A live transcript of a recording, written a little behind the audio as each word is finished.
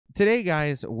Today,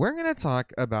 guys, we're going to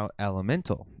talk about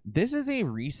Elemental. This is a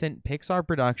recent Pixar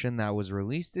production that was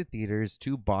released to theaters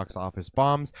to box office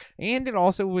bombs, and it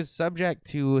also was subject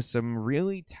to some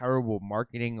really terrible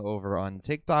marketing over on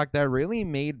TikTok that really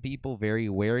made people very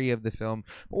wary of the film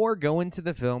or go into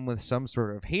the film with some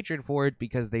sort of hatred for it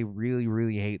because they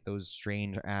really hate those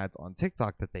strange ads on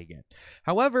TikTok that they get.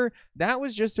 However, that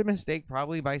was just a mistake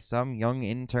probably by some young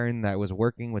intern that was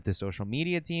working with the social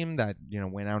media team that,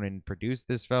 went out and produced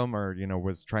this film or,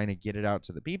 was trying to get it out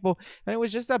to the people. And it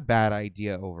was just a bad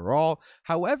idea overall.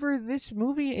 However, this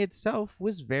movie itself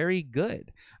was very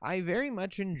good. I very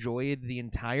much enjoyed the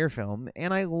entire film,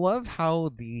 and I love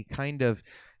how the kind of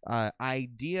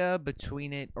idea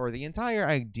between it, or the entire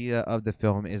idea of the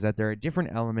film, is that there are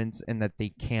different elements and that they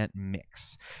can't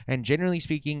mix. And generally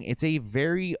speaking, it's a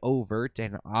very overt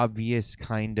and obvious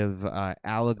kind of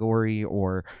allegory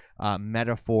or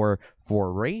metaphor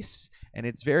for race, and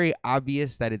it's very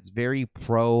obvious that it's very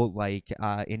pro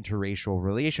interracial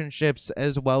relationships,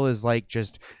 as well as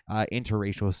just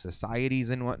interracial societies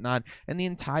and whatnot. And the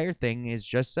entire thing is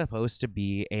just supposed to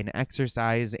be an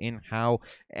exercise in how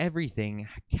everything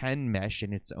can mesh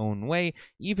in its own way,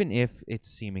 even if it's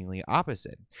seemingly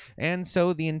opposite. And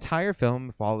so the entire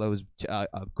film follows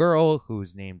a girl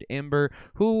who's named Ember,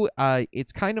 who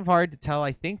it's kind of hard to tell.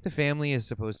 I think the family is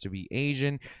supposed to be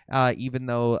Asian, even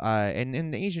though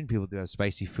and Asian people do have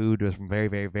spicy food, with some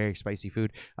very spicy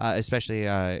food, especially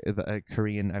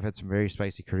Korean. I've had some very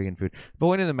spicy Korean food. The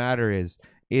point of the matter is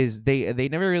they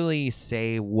never really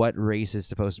say what race is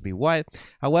supposed to be what.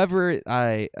 However,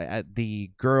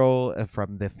 the girl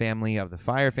from the family of the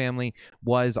Fire family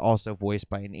was also voiced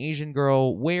by an Asian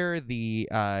girl, where the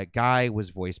guy was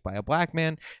voiced by a black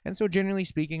man. And so generally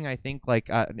speaking, I think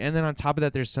and then on top of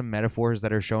that, there's some metaphors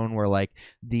that are shown where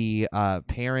the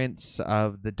parents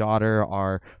of the daughter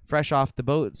are fresh off the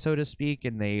boat, so to speak,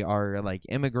 and they are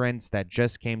immigrants that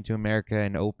just came to America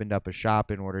and opened up a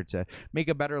shop in order to make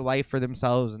a better life for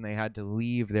themselves, and they had to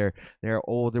leave their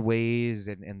older ways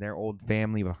and their old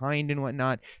family behind and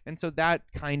whatnot. And so that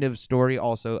kind of story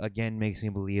also again makes me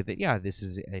believe that this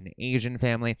is an Asian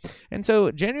family. And so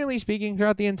generally speaking,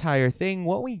 throughout the entire thing,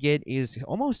 what we get is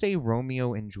almost a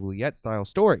Romeo and Juliet style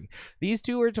story. These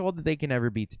two are told that they can never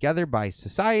be together by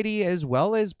society, as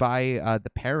well as by the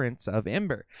parents of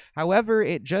Ember. However,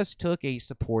 it just took a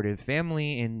supportive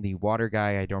family in the water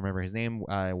guy, I don't remember his name,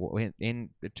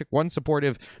 it took one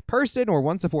supportive person or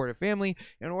one supportive family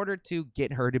in order to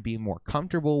get her to be more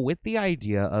comfortable with the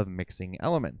idea of mixing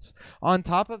elements. On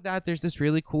top of that, there's this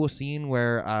really cool scene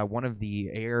where one of the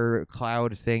air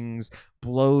cloud things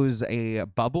blows a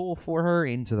bubble for her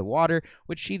into the water,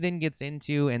 which she then gets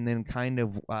into and then kind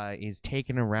of is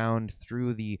taken around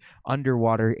through the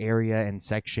underwater area and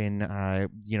section,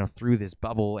 through this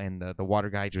bubble, and the water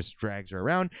guy just drags her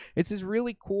around. It's this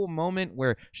really cool moment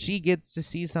where she gets to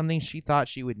see something she thought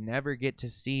she would never get to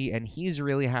see, and he's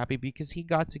really happy because he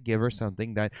got to give her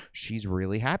something that she's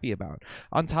really happy about.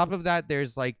 On top of that,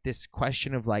 there's this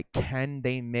question of can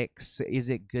they mix? Is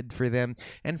it good for them?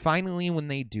 And finally, when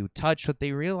they do touch, what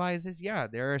they realize is,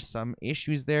 there are some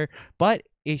issues there, but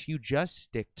if you just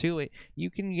stick to it,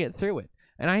 you can get through it.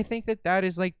 And I think that that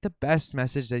is the best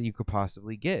message that you could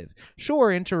possibly give. Sure,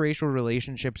 interracial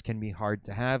relationships can be hard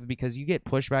to have because you get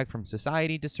pushback from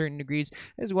society to certain degrees,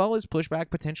 as well as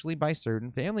pushback potentially by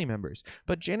certain family members.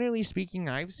 But generally speaking,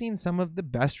 I've seen some of the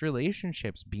best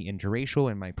relationships be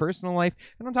interracial in my personal life,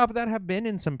 and on top of that, have been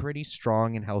in some pretty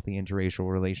strong and healthy interracial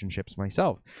relationships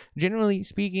myself. Generally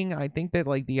speaking, I think that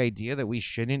the idea that we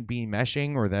shouldn't be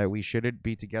meshing or that we shouldn't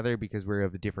be together because we're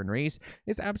of a different race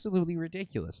is absolutely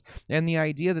ridiculous. And the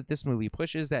idea that this movie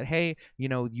pushes that, hey,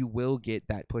 you will get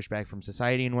that pushback from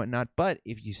society and whatnot, but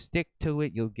if you stick to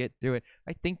it, you'll get through it.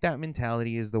 I think that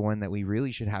mentality is the one that we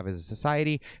really should have as a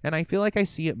society, and I feel like I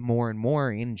see it more and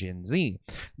more in Gen Z.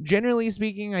 Generally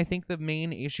speaking, I think the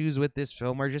main issues with this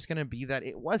film are just going to be that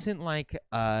it wasn't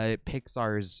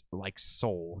Pixar's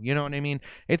Soul. You know what I mean?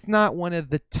 It's not one of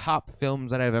the top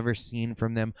films that I've ever seen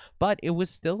from them, but it was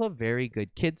still a very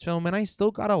good kids film, and I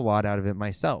still got a lot out of it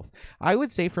myself. I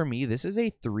would say for me, this is a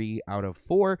 3 out of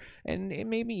 4, and it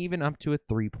may be even up to a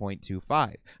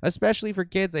 3.25. Especially for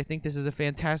kids, I think this is a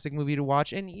fantastic movie to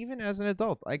watch, and even as an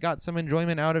adult, I got some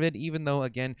enjoyment out of it, even though,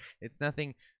 again, it's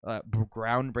nothing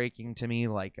groundbreaking to me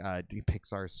like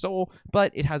Pixar's Soul,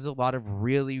 but it has a lot of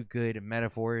really good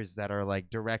metaphors that are like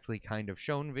directly kind of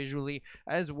shown visually,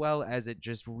 as well as it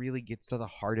just really gets to the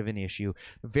heart of an issue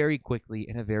very quickly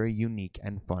in a very unique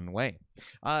and fun way.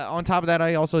 On top of that,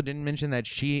 I also didn't mention that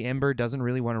Ember doesn't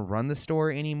really want to run the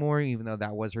store anymore, even though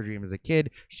that was her dream as a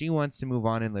kid. She wants to move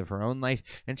on and live her own life,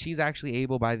 and she's actually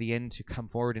able by the end to come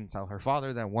forward and tell her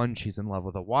father that 1, she's in love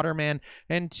with a waterman,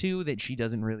 and 2, that she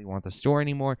doesn't really want the store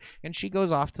anymore, and she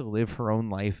goes off to live her own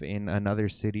life in another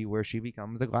city where she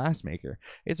becomes a glassmaker.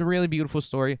 It's a really beautiful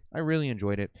story. I really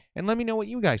enjoyed it, and let me know what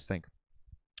you guys think.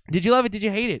 Did you love it? Did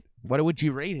you hate it? What would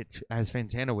you rate it, as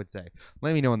Fantano would say?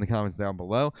 Let me know in the comments down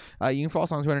below. You can follow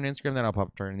us on Twitter and Instagram. That I'll pop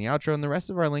up during the outro. And the rest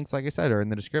of our links, like I said, are in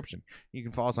the description. You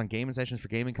can follow us on gaming sessions for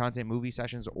gaming content, movie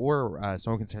sessions, or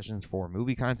Smokin sessions for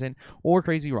movie content, or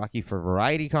CrazyRocky for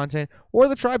variety content, or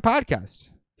the Tribe Podcast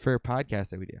for podcast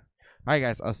that we do. All right,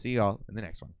 guys. I'll see y'all in the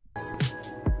next one.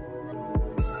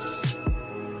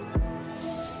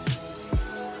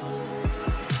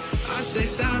 I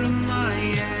stay out of my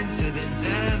head to the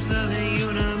depths of the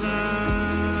universe.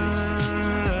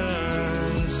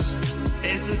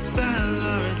 It's a spell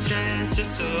or a chance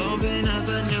just to open up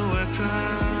a newer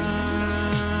curve.